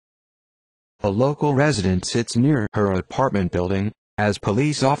A local resident sits near her apartment building, as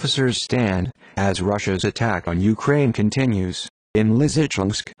police officers stand, as Russia's attack on Ukraine continues. In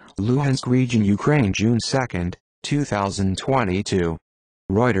Lysychansk, Luhansk region, Ukraine, June 2, 2022.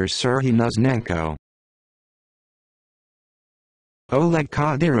 Reuters. Serhiy Noznenko. Oleg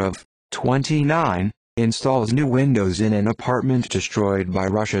Kadyrov, 29, installs new windows in an apartment destroyed by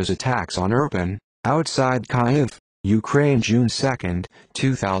Russia's attacks on Irpin, outside Kyiv, Ukraine, June 2,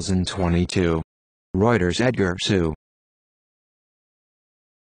 2022. Reuters. Edgar Su.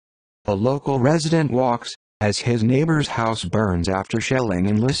 A local resident walks, as his neighbor's house burns after shelling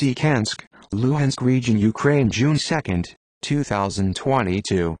in Lysychansk, Luhansk region, Ukraine, June 2,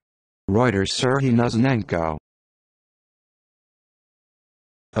 2022. Reuters. Serhiy Noznenko.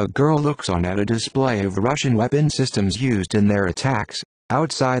 A girl looks on at a display of Russian weapon systems used in their attacks,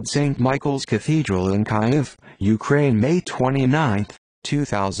 outside St. Michael's Cathedral in Kyiv, Ukraine, May 29,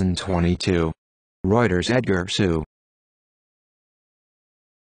 2022. Reuters. Edgar Su.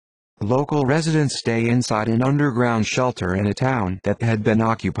 Local residents stay inside an underground shelter in a town that had been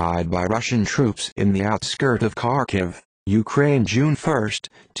occupied by Russian troops in the outskirts of Kharkiv, Ukraine, June 1,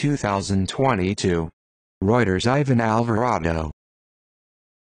 2022. Reuters. Ivan Alvarado.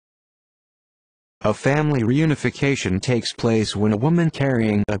 A family reunification takes place when a woman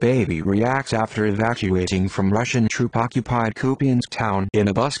carrying a baby reacts after evacuating from Russian troop-occupied Kupiansk town in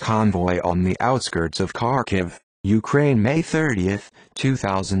a bus convoy on the outskirts of Kharkiv, Ukraine, May 30,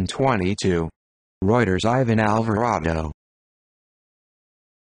 2022. Reuters. Ivan Alvarado.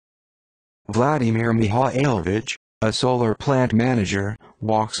 Vladimir Mikhailovich, a solar plant manager,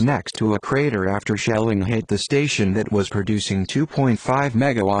 walks next to a crater after shelling hit the station that was producing 2.5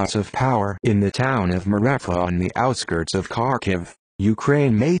 megawatts of power in the town of Marefa on the outskirts of Kharkiv,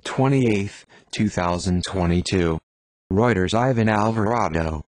 Ukraine, May 28, 2022. Reuters. Ivan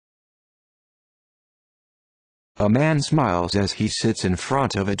Alvarado. A man smiles as he sits in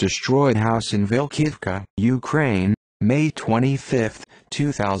front of a destroyed house in Vilkivka, Ukraine, May 25,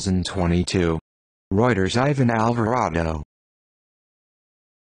 2022. Reuters. Ivan Alvarado.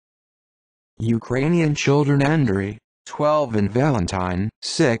 Ukrainian children Andrei, 12, and Valentine,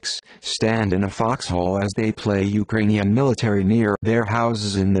 6, stand in a foxhole as they play Ukrainian military near their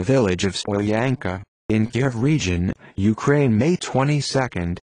houses in the village of Stoyanka, in Kyiv region, Ukraine, May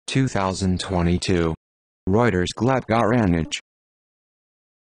 22, 2022. Reuters. Gleb Garanich.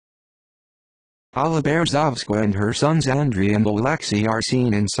 Alla Berzovska and her sons Andrei and Alexei are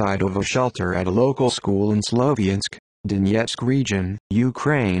seen inside of a shelter at a local school in Sloviansk, Donetsk region,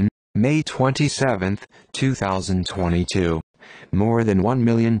 Ukraine, May 27, 2022. More than 1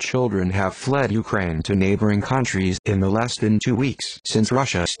 million children have fled Ukraine to neighboring countries in the less than 2 weeks since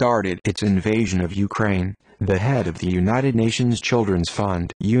Russia started its invasion of Ukraine, the head of the United Nations Children's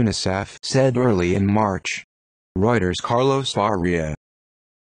Fund, UNICEF, said early in March. Reuters. Carlos Faria.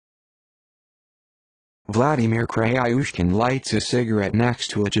 Vladimir Krayushkin lights a cigarette next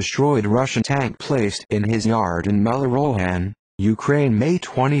to a destroyed Russian tank placed in his yard in Melarohan, Ukraine, May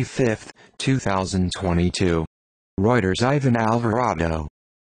 25, 2022. Reuters. Ivan Alvarado.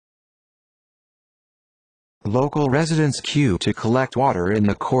 Local residents queue to collect water in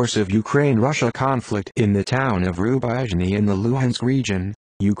the course of Ukraine-Russia conflict in the town of Rubizhny in the Luhansk region,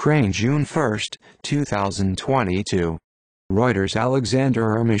 Ukraine, June 1, 2022. Reuters. Alexander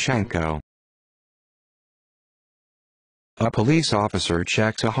Ermoshenko. A police officer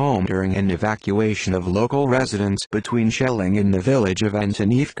checks a home during an evacuation of local residents between shelling in the village of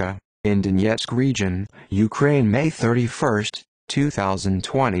Antonivka, in Donetsk region, Ukraine, May 31,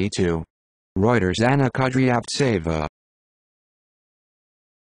 2022. Reuters. Anna Kudryavtseva.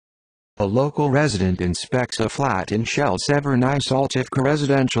 A local resident inspects a flat in Shel-Severnaya Saltivka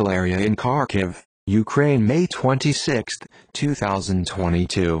residential area in Kharkiv, Ukraine, May 26,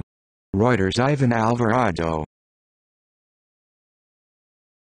 2022. Reuters. Ivan Alvarado.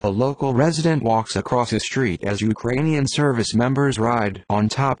 A local resident walks across a street as Ukrainian service members ride on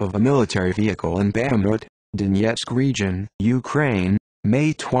top of a military vehicle in Bakhmut, Donetsk region, Ukraine,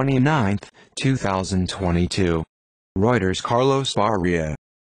 May 29, 2022. Reuters. Carlos Faria.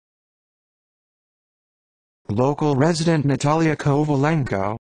 Local resident Natalia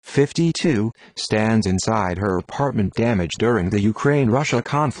Kovalenko, 52, stands inside her apartment damaged during the Ukraine-Russia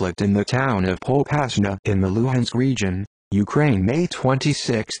conflict in the town of Popasna in the Luhansk region, Ukraine, May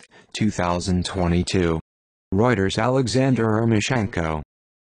 26, 2022. Reuters. Alexander Ermoshenko.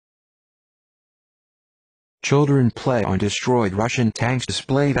 Children play on destroyed Russian tanks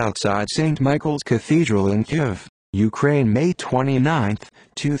displayed outside St. Michael's Cathedral in Kyiv, Ukraine, May 29,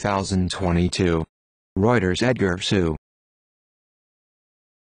 2022. Reuters. Edgar Su.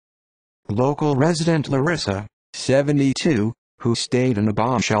 Local resident Larissa, 72, who stayed in a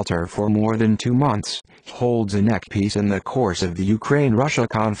bomb shelter for more than 2 months, holds a neck piece in the course of the Ukraine-Russia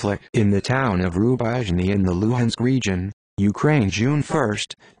conflict in the town of Rubizhny in the Luhansk region, Ukraine, June 1,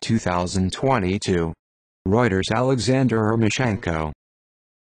 2022. Reuters. Alexander Ermoshenko.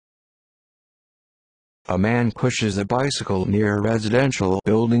 A man pushes a bicycle near a residential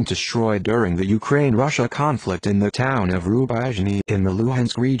building destroyed during the Ukraine-Russia conflict in the town of Rubizhny in the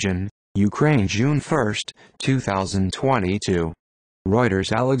Luhansk region, Ukraine, June 1, 2022.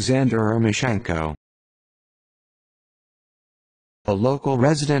 Reuters. Alexander Ermoshenko. A local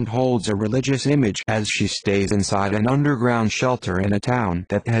resident holds a religious image as she stays inside an underground shelter in a town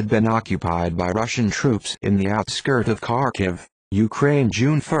that had been occupied by Russian troops in the outskirts of Kharkiv, Ukraine,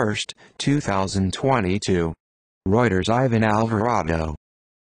 June 1, 2022. Reuters. Ivan Alvarado.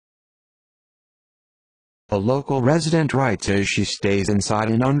 A local resident writes as she stays inside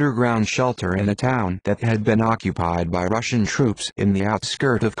an underground shelter in a town that had been occupied by Russian troops in the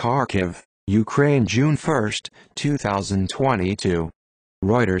outskirts of Kharkiv, Ukraine, June 1, 2022.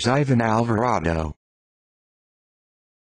 Reuters. Ivan Alvarado.